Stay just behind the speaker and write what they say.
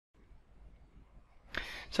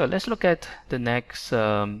So let's look at the next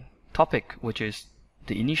topic, which is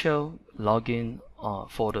the initial login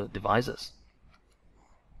for the devices.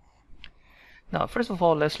 Now, first of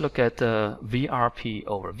all, let's look at the VRP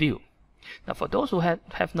overview. Now, for those who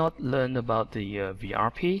have not learned about the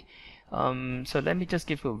VRP, so let me just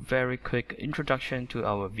give you a very quick introduction to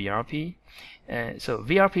our VRP. So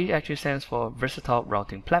VRP actually stands for Versatile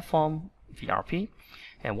Routing Platform, VRP.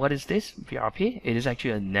 And what is this VRP? It is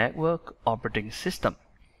actually a network operating system.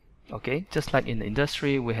 Okay, just like in the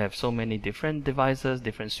industry, we have so many different devices,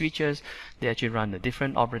 different switches. They actually run a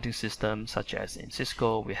different operating system, such as in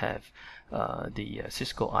Cisco, we have the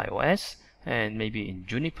Cisco IOS, and maybe in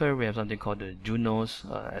Juniper, we have something called the Junos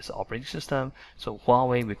as an operating system. So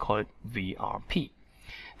Huawei, we call it VRP.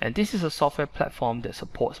 And this is a software platform that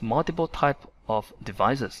supports multiple types of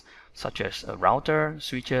devices, such as a router,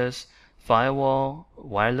 switches, firewall,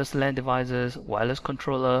 wireless LAN devices, wireless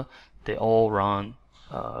controller. They all run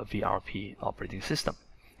VRP operating system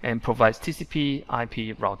and provides TCP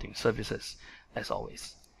IP routing services as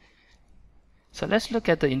always. So let's look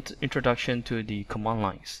at the introduction to the command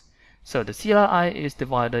lines. So the CLI is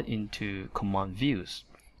divided into command views.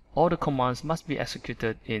 All the commands must be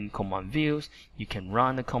executed in command views. You can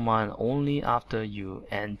run a command only after you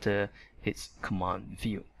enter its command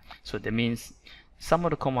view. So that means some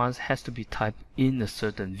of the commands has to be typed in a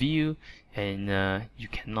certain view, and you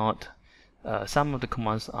cannot some of the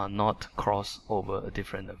commands are not cross over a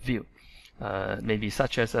different view. Maybe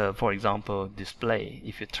such as, for example, display.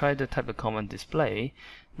 If you try to type the command display,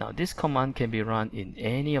 now this command can be run in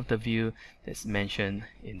any of the view that's mentioned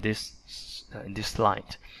in this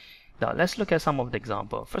slide. Now let's look at some of the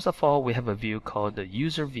example. First of all, we have a view called the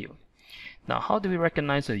user view. Now how do we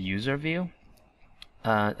recognize a user view?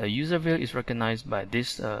 A user view is recognized by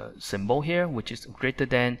this symbol here, which is greater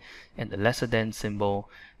than and the lesser than symbol.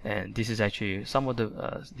 And this is actually some of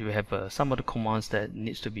the we have some of the commands that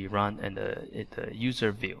needs to be run in the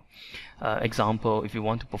user view. Example, if you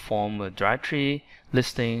want to perform a directory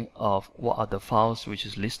listing of what are the files which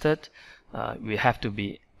is listed, we have to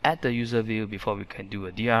be at the user view before we can do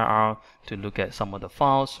a DIR to look at some of the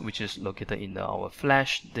files which is located in our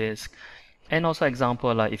flash disk. And also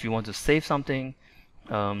example, like if you want to save something,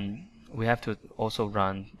 we have to also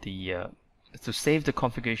run the to save the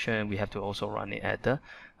configuration, we have to also run it at the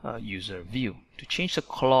user view. To change the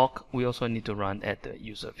clock, we also need to run at the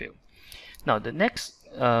user view. Now the next,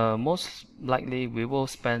 most likely we will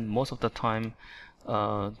spend most of the time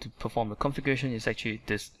to perform the configuration is actually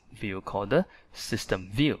this view called the system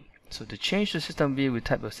view. So to change the system view, we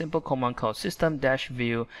type a simple command called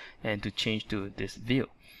system-view and to change to this view.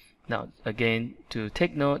 Now again, to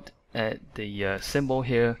take note at the symbol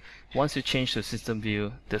here, once you change the system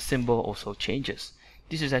view, the symbol also changes.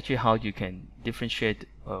 This is actually how you can differentiate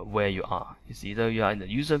where you are. It's either you are in the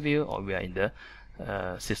user view or we are in the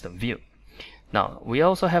system view. Now we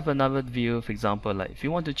also have another view. For example, like if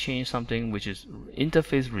you want to change something which is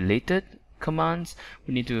interface related commands,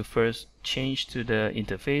 we need to first change to the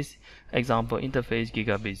interface. Example, interface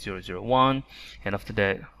gigabit 001, and after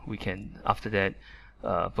that we can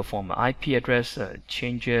perform an IP address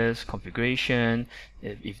changes, configuration.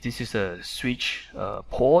 If this is a switch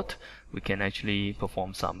port, we can actually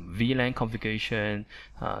perform some VLAN configuration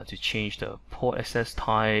to change the port access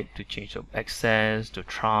type, to change the access, the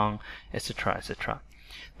trunk, etc., etc.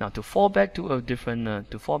 Now to fall back to a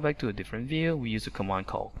different view, we use a command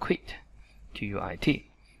called quit, QUIT.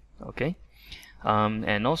 Okay.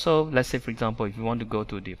 And also, let's say for example, if you want to go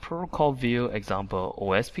to the protocol view, example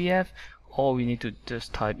OSPF, all we need to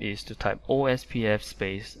just type is to type OSPF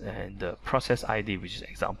space and the process ID, which is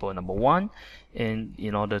example number 1, and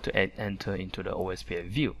in order to enter into the OSPF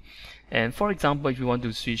view. And for example, if you want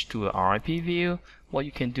to switch to a RIP view, what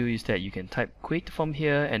you can do is that you can type quit from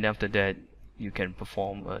here, and after that you can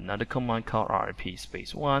perform another command called RIP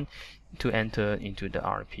space 1 to enter into the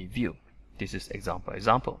RIP view. This is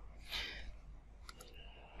example.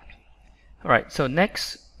 Alright, so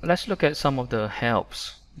next let's look at some of the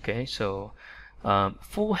helps. Okay, so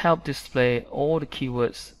full help display all the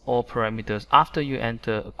keywords or parameters after you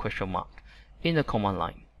enter a question mark in the command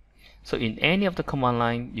line. So in any of the command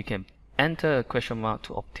line, you can enter a question mark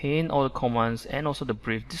to obtain all the commands and also the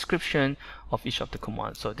brief description of each of the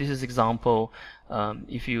commands. So this is example.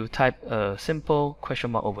 If you type a simple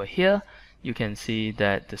question mark over here, you can see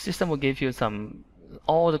that the system will give you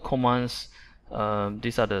all the commands.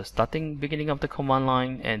 These are the beginning of the command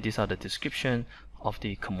line, and these are the description of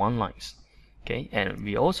the command lines. Okay, and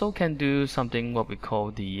we also can do something what we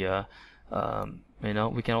call the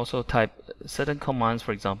we can also type certain commands,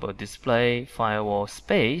 for example, display firewall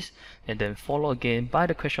space, and then follow again by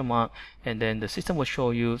the question mark, and then the system will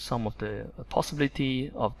show you some of the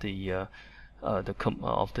possibility of the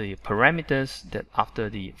parameters that after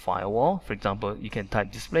the firewall. For example, you can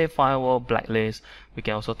type display firewall blacklist. We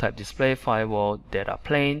can also type display firewall data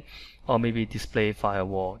plane, or maybe display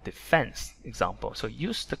firewall defense example. So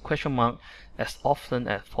use the question mark as often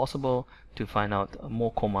as possible to find out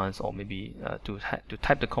more commands, or maybe to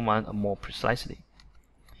type the command more precisely.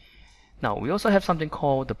 Now we also have something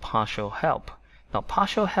called the partial help. Now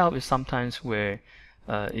partial help is sometimes where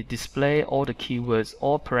it displays all the keywords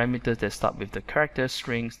or parameters that start with the character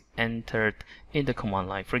strings entered in the command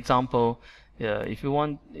line. For example, if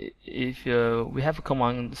we have a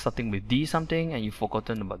command starting with D something and you've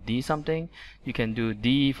forgotten about D something, you can do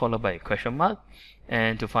D followed by a question mark,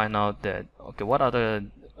 and to find out that, okay, what are the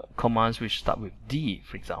commands which start with D,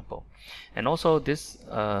 for example. And also this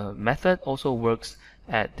method also works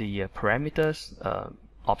at the parameters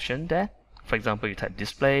option there. For example, you type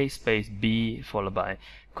display space B followed by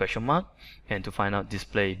question mark, and to find out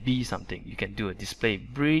display B something, you can do a display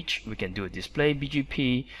bridge, we can do a display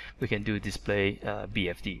BGP, we can do a display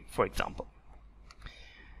BFD, for example.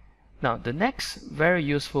 Now the next very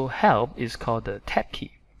useful help is called the tab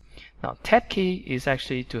key. Now tab key is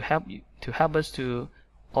actually to help us to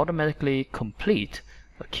automatically complete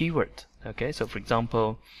a keyword. Okay, so for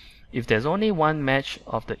example, if there's only one match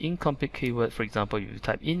of the incomplete keyword, for example, you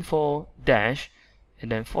type info dash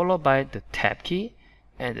and then followed by the tab key,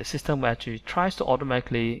 and the system actually tries to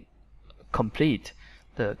automatically complete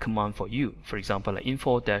the command for you. For example, like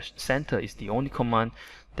info dash center is the only command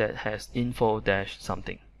that has info dash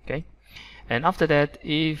something. Okay, and after that,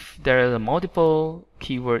 if there are multiple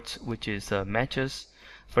keywords which is matches,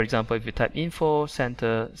 for example, if you type info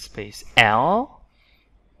center space L,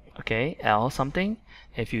 okay, L something,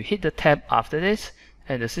 if you hit the tab after this,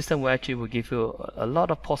 and the system will give you a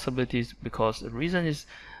lot of possibilities, because the reason is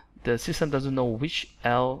the system doesn't know which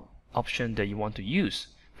L option that you want to use.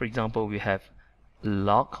 For example, we have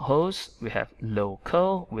log host, we have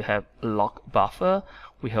local, we have log buffer,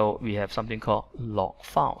 we have something called log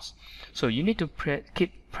files. So you need to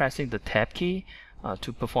keep pressing the tab key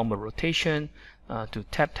to perform a rotation, to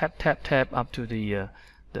tap up to the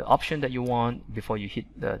option that you want before you hit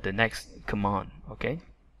the next command. Okay.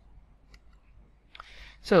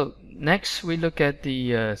 So next we look at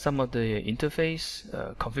the some of the interface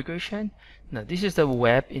configuration. Now this is the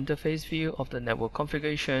web interface view of the network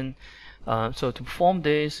configuration. So to perform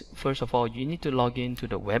this, first of all, you need to log in to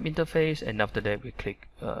the web interface, and after that we click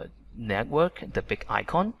network, the big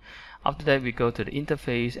icon. After that we go to the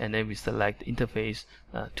interface, and then we select the interface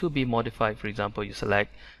to be modified. For example, you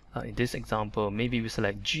select in this example, maybe we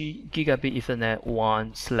select Gigabit Ethernet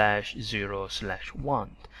 1/0/1,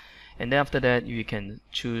 and then after that you can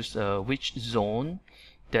choose which zone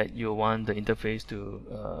that you want the interface to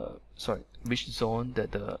which zone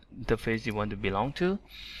that the interface you want to belong to.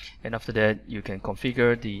 And after that you can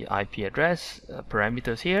configure the IP address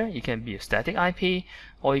parameters here. It can be a static IP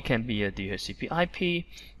or it can be a DHCP IP,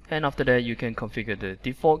 and after that you can configure the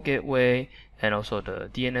default gateway and also the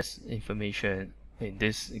DNS information in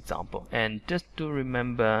this example. And just to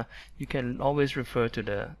remember, you can always refer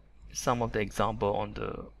to some of the example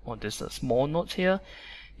on this small notes here.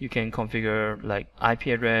 You can configure like IP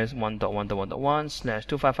address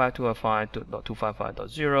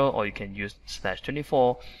 1.1.1.1/255.205.255.0, or you can use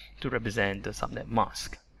 /24 to represent the subnet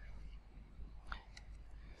mask.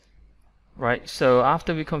 Right, so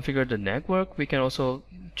after we configure the network, we can also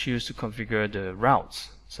choose to configure the routes.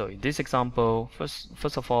 So in this example,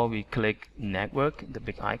 first of all, we click network, the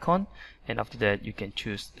big icon, and after that you can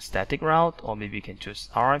choose static route, or maybe you can choose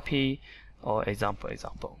RIP or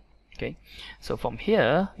example. Okay, so from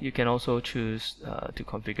here you can also choose to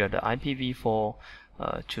configure the IPv4,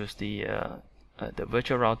 choose the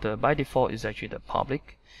virtual router. By default is actually the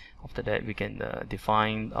public. After that we can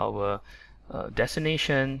define our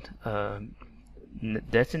destination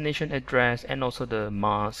address and also the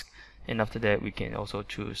mask, and after that we can also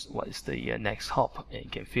choose what is the next hop, and you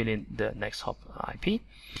can fill in the next hop IP.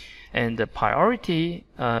 And the priority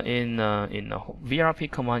in VRP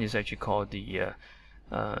command is actually called the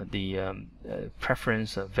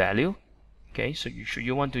preference value. Okay, so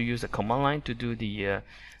you want to use the command line to do the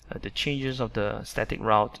changes of the static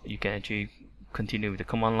route. You can actually continue with the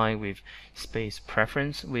command line with space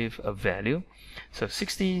preference with a value. So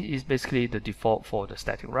 60 is basically the default for the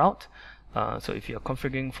static route. So if you're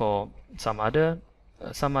configuring for some other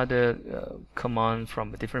command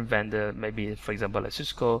from a different vendor, maybe for example like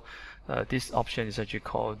Cisco, this option is actually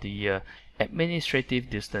called the administrative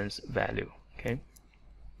distance value. Okay,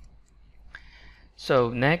 So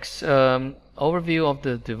next, overview of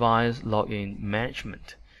the device login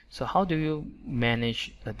management. So how do you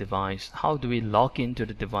manage a device? How do we log into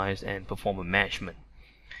the device and perform a management?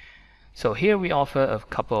 So here we offer a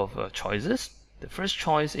couple of choices. The first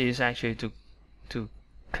choice is actually to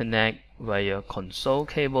connect via console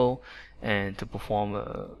cable and to perform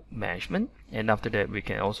a management. And after that, we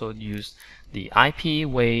can also use the IP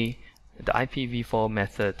way, the IPv4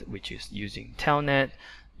 method, which is using Telnet,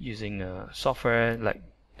 using software like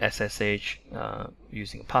SSH,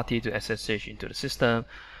 using a PuTTY to SSH into the system,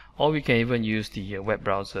 or we can even use the web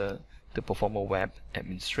browser to perform a web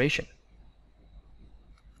administration.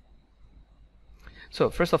 So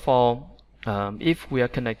first of all, if we are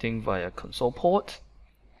connecting via console port,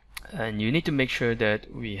 and you need to make sure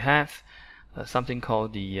that we have something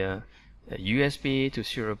called the USB to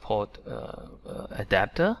serial port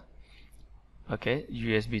adapter. Okay,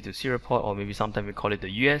 USB to serial port, or maybe sometimes we call it the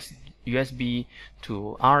USB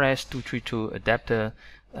to RS232 adapter.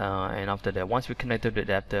 And after that, once we connected the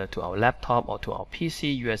adapter to our laptop or to our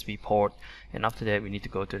PC USB port, and after that we need to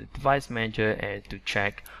go to the device manager and to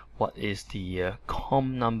check what is the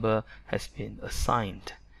COM number has been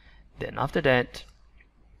assigned. Then after that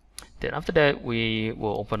we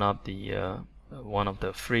will open up the one of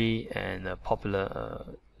the free and popular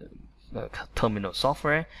terminal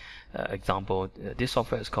software. Example, this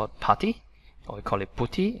software is called PuTTY, or we call it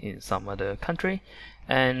PuTTY in some other country.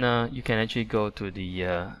 And you can actually go to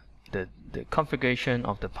the configuration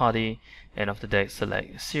of the PuTTY, and after that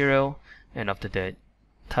select serial, and after that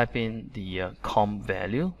type in the COM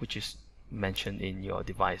value, which is mentioned in your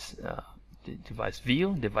device device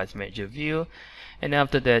manager view, and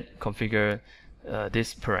after that configure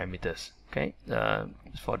these parameters. Okay,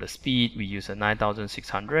 for the speed we use a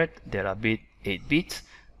 9600, data bit 8 bits,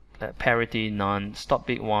 parity none, stop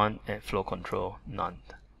bit 1, and flow control none.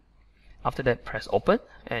 After that, press open,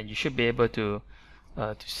 and you should be able to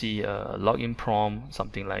see a login prompt,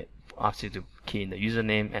 something like asks you to key in the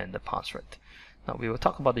username and the password. Now we will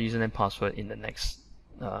talk about the username password in the next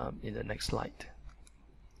slide.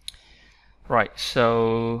 Right,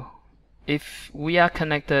 so if we are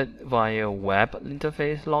connected via web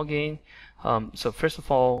interface login, so first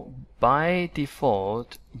of all, by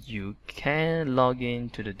default, you can log in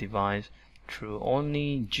to the device through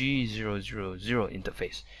only G000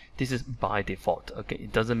 interface. This is by default. Okay,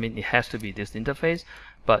 it doesn't mean it has to be this interface,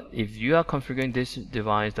 but if you are configuring this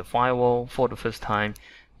device, the firewall, for the first time,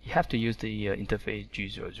 you have to use the interface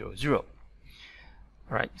G000.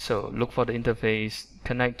 Alright, so look for the interface,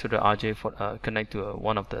 connect to the RJ, connect to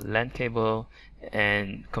one of the LAN cable,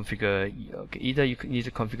 and configure. Okay, either you need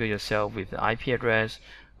to configure yourself with the IP address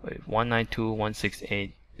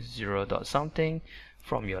 192.168.0. something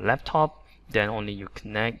from your laptop. Then only you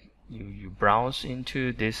connect, you browse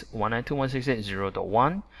into this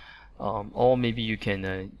 192.168.0.1, or maybe you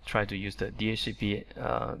can try to use the DHCP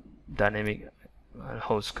dynamic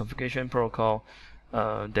host configuration protocol.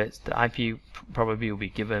 That's the IP probably will be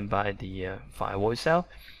given by the firewall itself.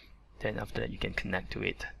 Then after that you can connect to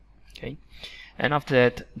it. Okay, and after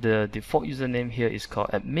that the default username here is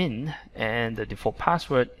called admin, and the default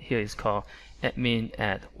password here is called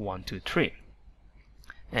admin@123.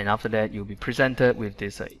 And after that you'll be presented with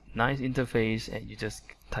this nice interface, and you just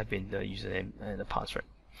type in the username and the password.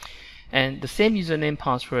 And the same username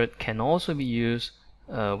password can also be used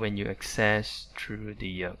when you access through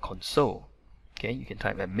the console. Okay, you can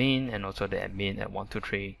type admin and also the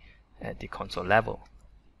admin@123 at the console level.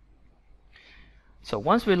 So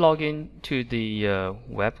once we log in to the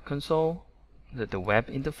web console, the web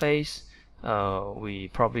interface, we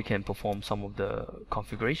probably can perform some of the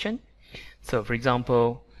configuration. So for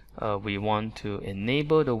example, we want to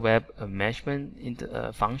enable the web management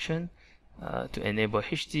function to enable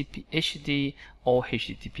HTTP or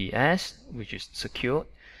HTTPS, which is secured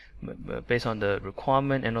based on the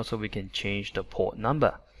requirement, and also we can change the port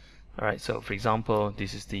number. Alright, so for example,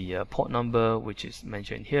 this is the port number which is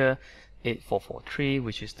mentioned here, 8443,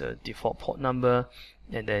 which is the default port number,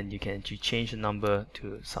 and then you can actually change the number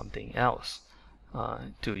to something else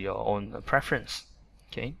to your own preference.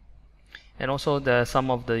 Okay, and also there are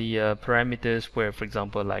some of the parameters where, for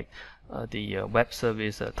example, like the web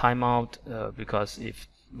service timeout, because if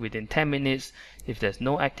within 10 minutes, if there's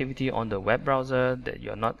no activity on the web browser, that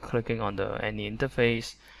you're not clicking on any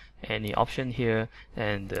interface, any option here,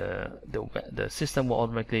 and the system will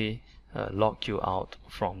automatically log you out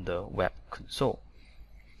from the web console.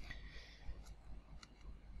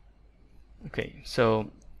 Okay, so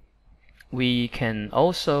we can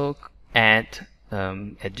also add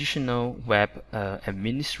additional web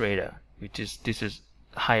administrator, this is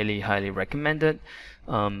highly recommended.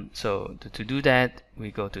 So to do that,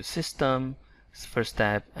 we go to System, first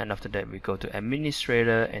step, and after that we go to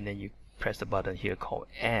Administrator, and then you press the button here called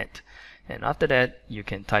Add. And after that, you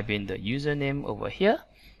can type in the username over here.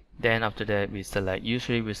 Then after that,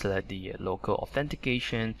 usually we select the local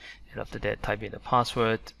authentication, and after that type in the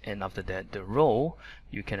password, and after that the role,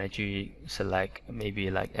 you can actually select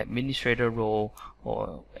maybe like administrator role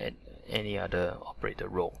or any other operator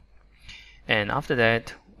role. And after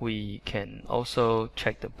that, we can also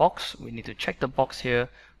check the box. We need to check the box here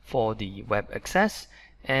for the web access.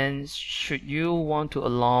 And should you want to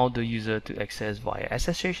allow the user to access via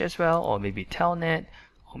SSH as well, or maybe Telnet,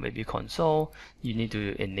 or maybe console, you need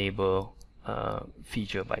to enable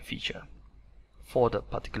feature by feature for the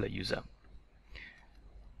particular user.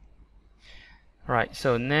 Alright,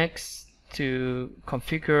 so next, to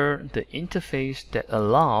configure the interface that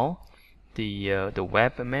allow the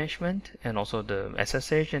web management and also the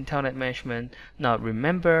SSH and Telnet management. Now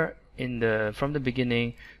remember, from the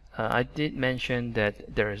beginning, I did mention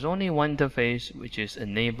that there is only one interface which is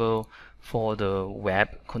enabled for the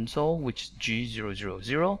web console, which is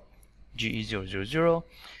G000, GE000.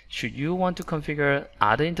 Should you want to configure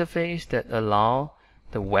other interface that allow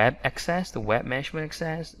the web access, the web management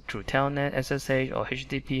access through Telnet, SSH, or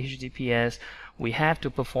HTTP, HTTPS, we have to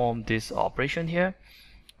perform this operation here.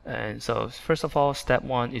 And so first of all, step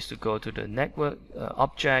one is to go to the network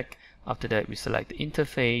object. After that, we select the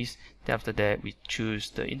interface. Then after that, we choose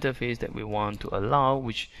the interface that we want to allow,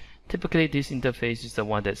 which typically this interface is the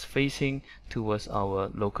one that's facing towards our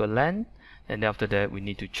local LAN. And after that, we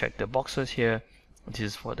need to check the boxes here. This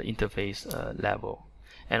is for the interface level.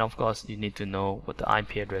 And of course, you need to know what the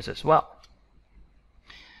IP address as well.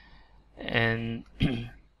 And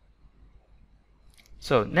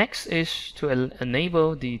so next is to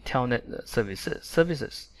enable the Telnet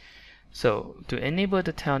services. So to enable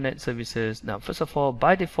the Telnet services, now first of all,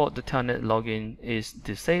 by default the Telnet login is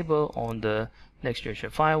disabled on the next generation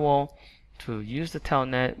firewall. To use the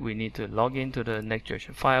Telnet, we need to log into the next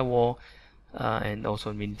generation firewall, and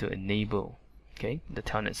also we need to enable the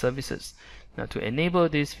Telnet services. Now to enable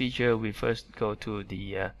this feature, we first go to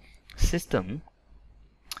the system,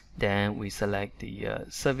 then we select the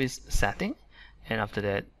service setting, and after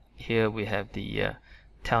that, here we have the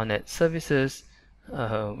Telnet services.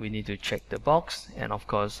 We need to check the box, and of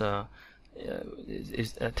course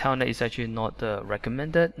Telnet is actually not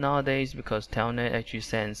recommended nowadays, because Telnet actually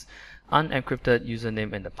sends unencrypted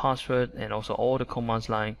username and the password, and also all the commands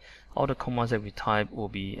that we type will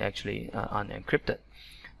be actually unencrypted.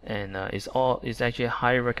 And it's actually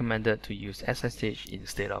highly recommended to use SSH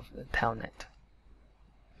instead of Telnet.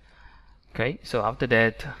 Okay, so after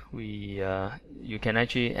that, you can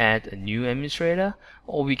actually add a new administrator,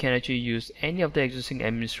 or we can actually use any of the existing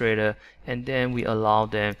administrator, and then we allow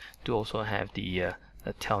them to also have the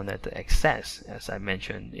Telnet access, as I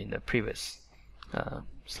mentioned in the previous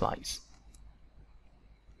slides.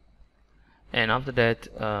 And after that,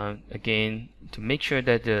 again, to make sure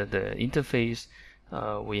that the interface,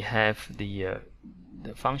 we have the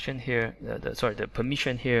function here, the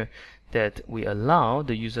permission here, that we allow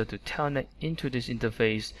the user to Telnet into this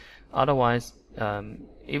interface. Otherwise,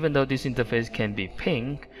 even though this interface can be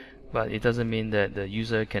pinged, but it doesn't mean that the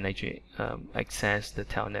user can actually access the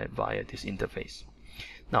Telnet via this interface.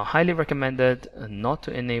 Now, highly recommended not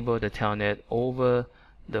to enable the Telnet over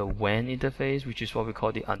the WAN interface, which is what we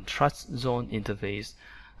call the untrust zone interface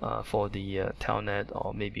for the Telnet,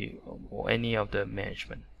 or any of the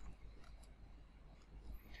management.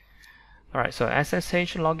 Alright, so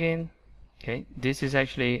SSH login. Okay, this is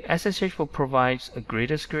actually, SSH will provide a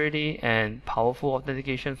greater security and powerful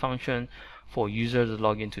authentication function for users to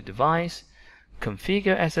log into device.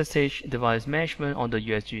 Configure SSH device management on the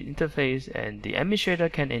USB interface, and the administrator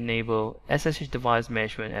can enable SSH device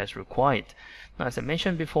management as required. Now, as I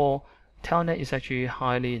mentioned before, Telnet is actually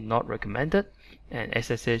highly not recommended, and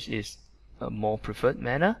SSH is a more preferred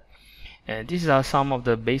manner. And these are some of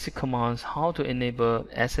the basic commands how to enable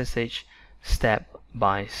SSH step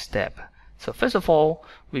by step. So first of all,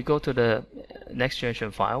 we go to the next generation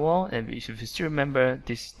firewall, and if you still remember,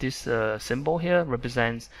 this symbol here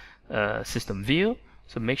represents system view.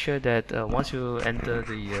 So make sure that once you enter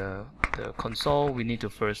the console, we need to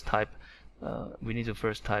first type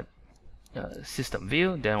system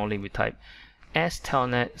view. Then only we type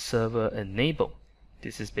Telnet server enable.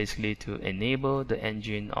 This is basically to enable the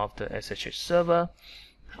engine of the SSH server.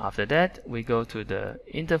 After that, we go to the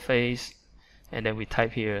interface, and then we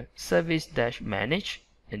type here service-manage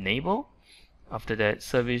enable. After that,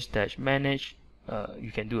 service-manage,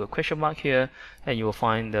 you can do a question mark here, and you will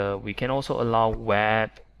find we can also allow web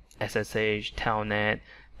SSH, Telnet,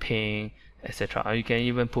 ping, etc. Or you can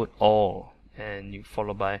even put all and you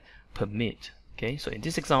follow by permit. Okay, so in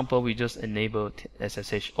this example, we just enable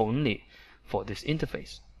SSH only for this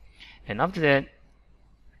interface. And after that,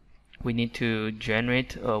 we need to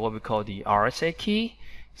generate what we call the RSA key.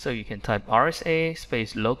 So you can type RSA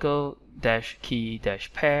space local dash key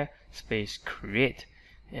dash pair space create.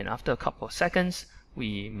 And after a couple of seconds,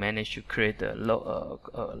 we managed to create the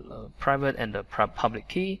private and the public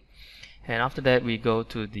key. And after that, we go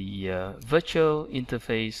to the virtual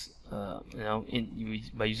interface.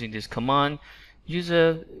 By using this command,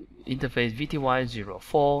 user interface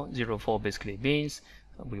VTY04. 04 basically means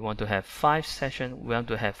we want to have 5 sessions. We want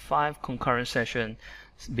to have 5 concurrent sessions,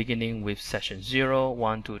 beginning with session 0,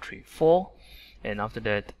 1, 2, 3, 4. And after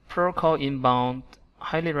that, protocol inbound,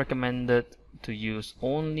 highly recommended to use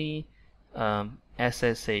only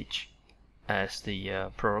SSH as the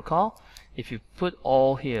protocol. If you put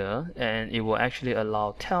all here, and it will actually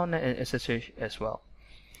allow Telnet and SSH as well.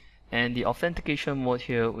 And the authentication mode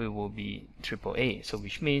here, it will be AAA. So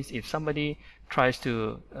which means if somebody tries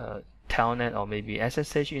to Telnet or maybe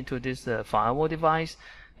SSH into this firewall device,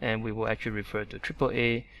 and we will actually refer to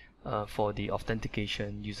AAA for the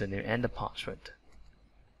authentication username and the password.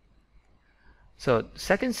 So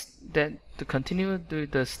second, then to continue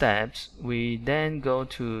the steps, we then go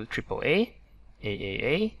to AAA,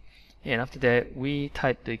 AAA, and after that we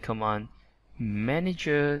type the command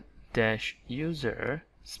manager-user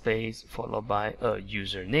space followed by a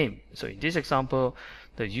username. So in this example,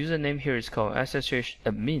 the username here is called SSH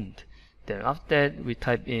admin. Then after that, we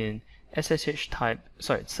type in service type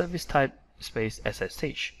space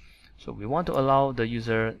SSH. So we want to allow the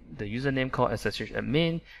username called SSH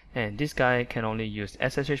admin, and this guy can only use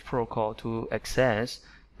SSH protocol to access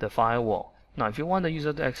the firewall. Now, if you want the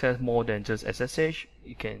user to access more than just SSH,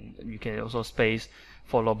 you can also space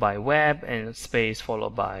followed by web and space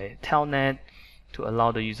followed by Telnet to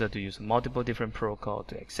allow the user to use multiple different protocol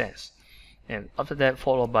to access. And after that,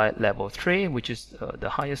 followed by level 3, which is the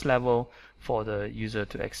highest level for the user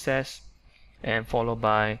to access, and followed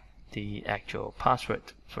by the actual password.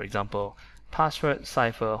 For example, password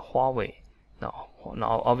cipher Huawei. Now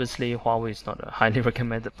obviously Huawei is not a highly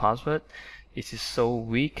recommended password. It is so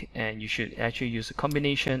weak, and you should actually use a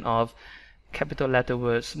combination of capital letter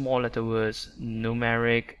words, small letter words,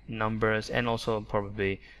 numeric numbers, and also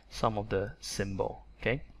probably some of the symbol.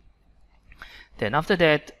 Okay. Then after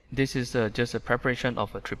that, this is just a preparation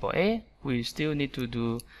of a AAA. We still need to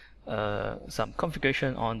do some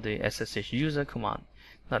configuration on the SSH user command.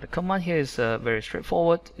 Now the command here is very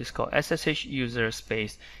straightforward. It's called SSH user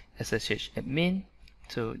space SSH admin.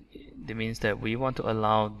 So that means that we want to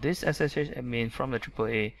allow this SSH admin from the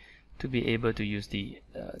AAA to be able to use the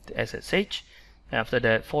SSH. And after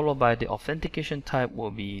that, followed by the authentication type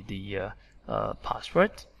will be the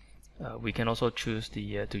password. We can also choose to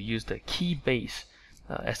use the key-based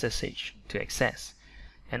SSH to access.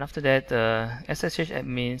 And after that, SSH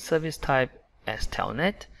admin service type as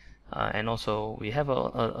Telnet, and also we have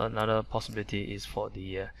another possibility is for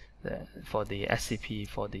the SCP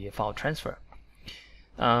for the file transfer.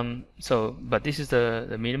 But this is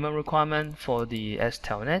the minimum requirement for the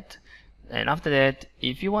Telnet. And after that,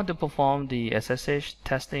 if you want to perform the SSH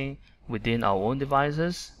testing within our own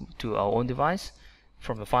devices to our own device,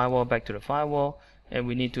 from the firewall back to the firewall, and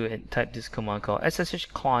we need to type this command called SSH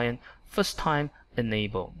client first time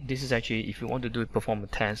enable. This is actually if you want to perform a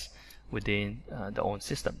test within the own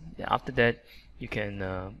system. After that, you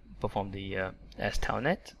can perform the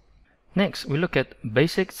Telnet. Next, we look at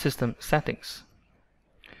basic system settings.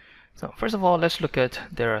 So first of all, let's look at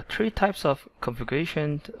there are 3 types of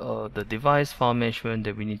configuration of the device file management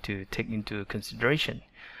that we need to take into consideration.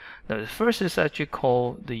 Now the first is actually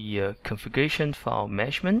called the configuration file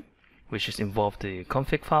management, which is involved the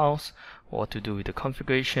config files, what to do with the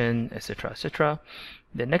configuration, etc., etc.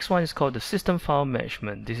 The next one is called the system file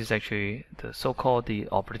management. This is actually the so-called the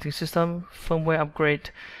operating system firmware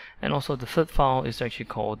upgrade, and also the third file is actually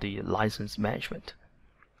called the license management.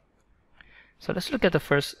 So let's look at the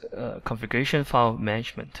first configuration file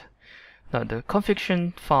management. Now the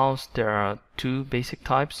configuration files, there are 2 basic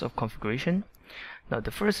types of configuration. Now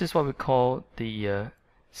the first is what we call the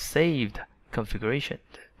saved configuration.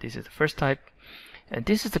 This is the first type, and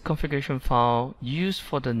this is the configuration file used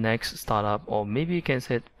for the next startup, or maybe you can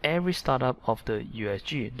say every startup of the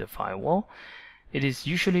USG, the firewall. It is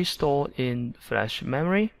usually stored in flash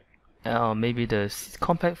memory, maybe the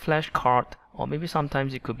compact flash card, or maybe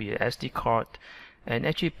sometimes it could be an SD card, and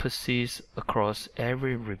actually persists across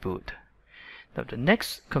every reboot. Now the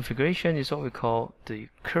next configuration is what we call the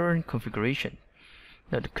current configuration.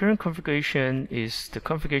 Now the current configuration is the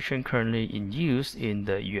configuration currently in use in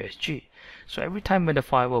the USG. So every time when the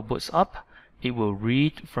firewall boots up, it will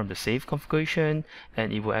read from the saved configuration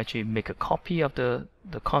and it will actually make a copy of the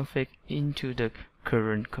config into the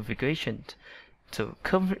current configuration. So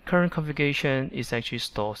current configuration is actually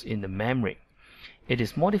stored in the memory. It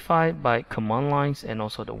is modified by command lines and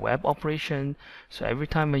also the web operation. So every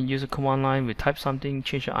time when you use a command line, we type something,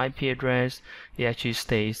 change the IP address, it actually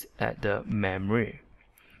stays at the memory.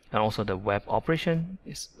 And also the web operation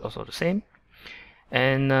is also the same.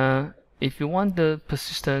 And if you want the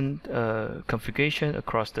persistent configuration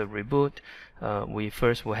across the reboot, we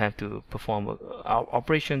first will have to perform our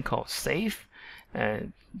operation called save,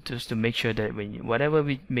 and just to make sure that whatever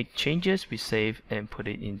we make changes, we save and put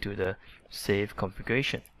it into the save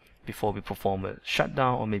configuration before we perform a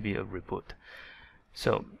shutdown or maybe a reboot.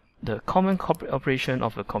 So the common operation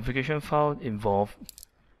of a configuration file involve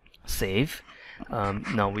save.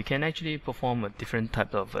 Now we can actually perform a different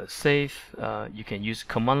type of save. You can use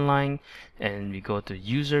command line, and we go to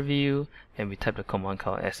user view and we type the command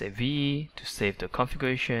called save to save the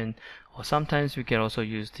configuration, or sometimes we can also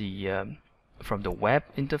use the from the web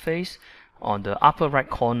interface. On the upper right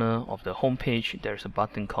corner of the home page, there's a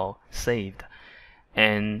button called saved.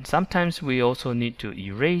 And sometimes we also need to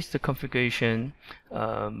erase the configuration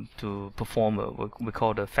to perform what we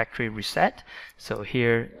call the factory reset. So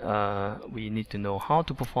here we need to know how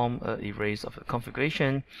to perform an erase of the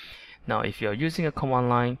configuration. Now if you're using a command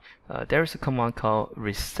line, there is a command called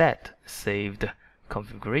reset saved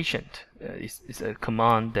configuration. It's a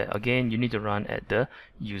command that again you need to run at the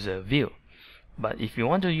user view. But if you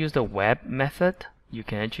want to use the web method, you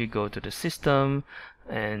can actually go to the system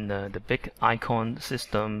and the big icon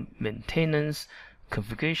system maintenance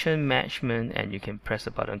configuration management, and you can press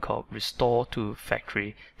a button called restore to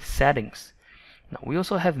factory settings. Now we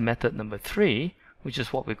also have method number 3, which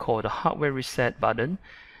is what we call the hardware reset button.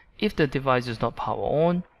 If the device is not power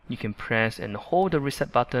on, you can press and hold the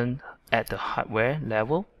reset button at the hardware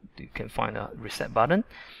level. You can find a reset button,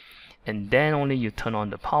 and then only you turn on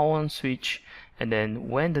the power on switch, and then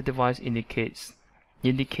when the device indicate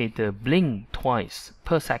the blink twice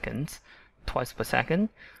per second,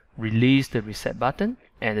 release the reset button,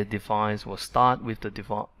 and the device will start with the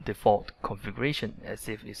default configuration as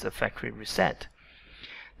if it's a factory reset.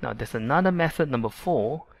 Now there's another method number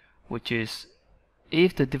 4, which is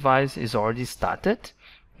if the device is already started,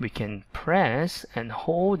 we can press and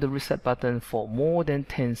hold the reset button for more than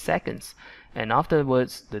 10 seconds, and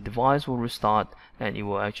afterwards the device will restart and it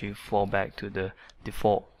will actually fall back to the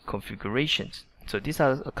default configurations. So these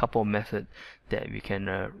are a couple of methods that we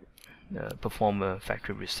can perform a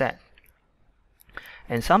factory reset.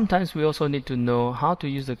 And sometimes we also need to know how to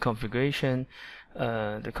use the configuration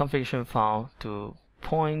file to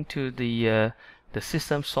point to the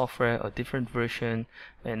system software, a different version,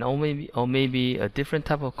 and or maybe a different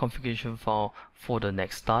type of configuration file for the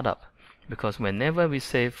next startup. Because whenever we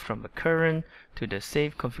save from the current to the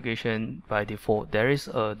save configuration, by default there is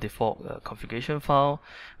a default configuration file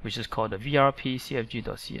which is called the vrp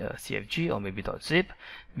cfg.cfg or maybe .zip.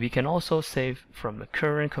 We can also save from the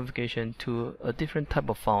current configuration to a different type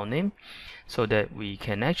of file name, so that we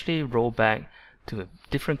can actually roll back to a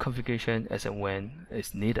different configuration as and when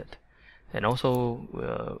it's needed. And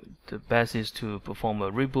also the best is to perform a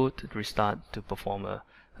reboot, restart to perform a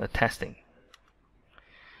testing.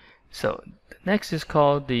 So the next is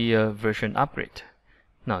called the version upgrade.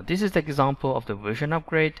 Now this is the example of the version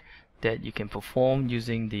upgrade that you can perform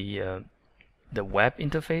using the web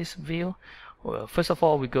interface view. Well, first of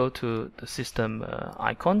all, we go to the system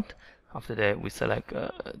icon. After that, we select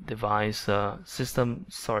device system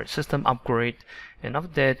upgrade, and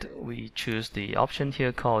after that we choose the option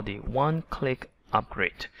here called the one-click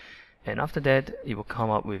upgrade. And after that, it will come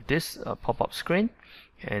up with this pop-up screen.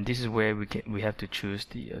 And this is where we have to choose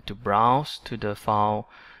to browse to the file,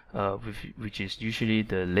 which is usually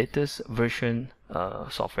the latest version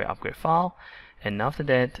software upgrade file. And after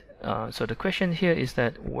that, so the question here is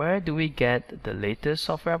that where do we get the latest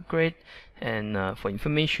software upgrade? And for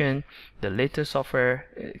information, the latest software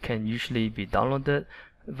can usually be downloaded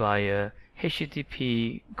via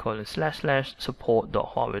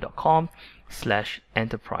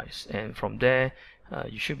http://support.huawei.com/enterprise, and from there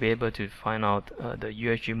you should be able to find out the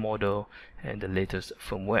USG model and the latest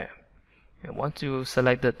firmware. And once you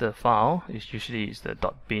selected the file, it usually is the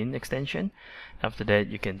 .bin extension. After that,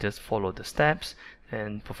 you can just follow the steps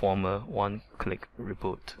and perform a one-click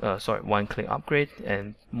upgrade,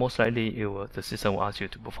 and most likely the system will ask you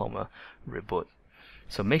to perform a reboot.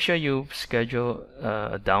 So make sure you schedule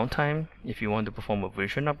a downtime if you want to perform a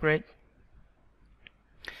version upgrade.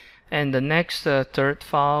 And the next third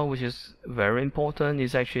file, which is very important,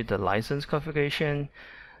 is actually the license configuration.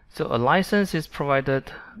 So a license is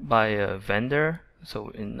provided by a vendor, so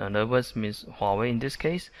in other words means Huawei in this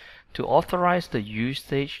case, to authorize the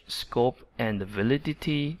usage, scope, and the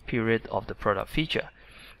validity period of the product feature.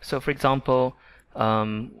 So for example,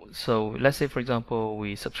 so let's say for example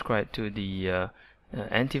we subscribe to the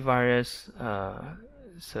antivirus,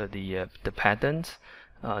 so the patents,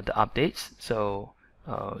 the updates. So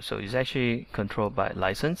it's actually controlled by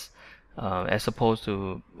license, as opposed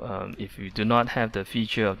to if you do not have the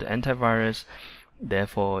feature of the antivirus.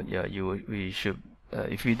 Therefore, yeah, we should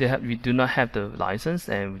if we do not have the license,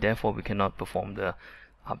 and therefore we cannot perform the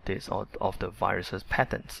updates of the virus's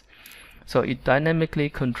patents. So it dynamically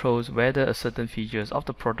controls whether a certain features of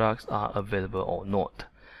the products are available or not.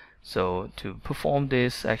 So to perform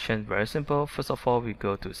this action, very simple. First of all, we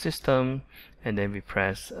go to System, and then we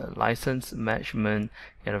press License Management,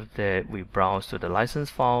 and after that we browse to the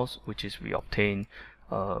license files, which is we obtain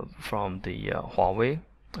from the Huawei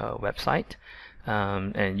website.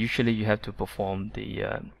 And usually you have to perform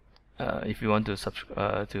the if you want to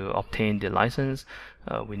obtain the license,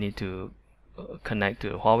 we need to connect to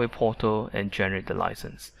the Huawei portal and generate the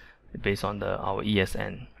license based on our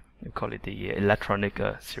ESN. We call it the electronic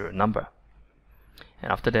serial number.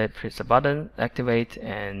 And after that, press the button, activate,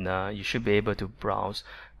 and you should be able to browse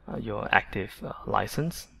your active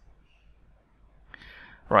license.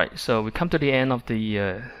 Right, so we come to the end of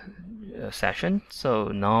the session. So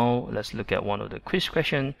now let's look at one of the quiz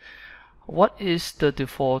questions. What is the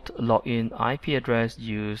default login IP address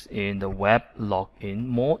used in the web login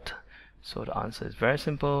mode? So the answer is very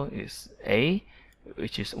simple. It's A,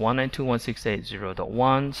 which is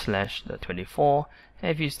 192.168.0.1/24.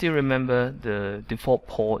 And if you still remember, the default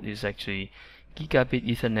port is actually Gigabit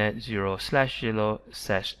Ethernet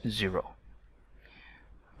 0/0/0.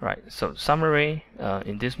 Right, so summary,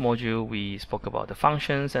 in this module we spoke about the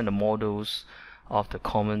functions and the models of the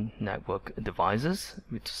common network devices.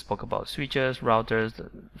 We spoke about switches, routers, the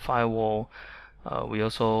firewall. We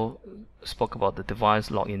also spoke about the device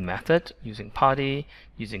login method using PuTTY,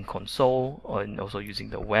 using console, and also using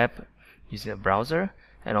the web, using a browser.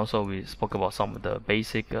 And also we spoke about some of the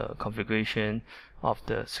basic configuration of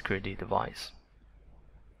the security device.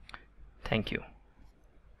 Thank you.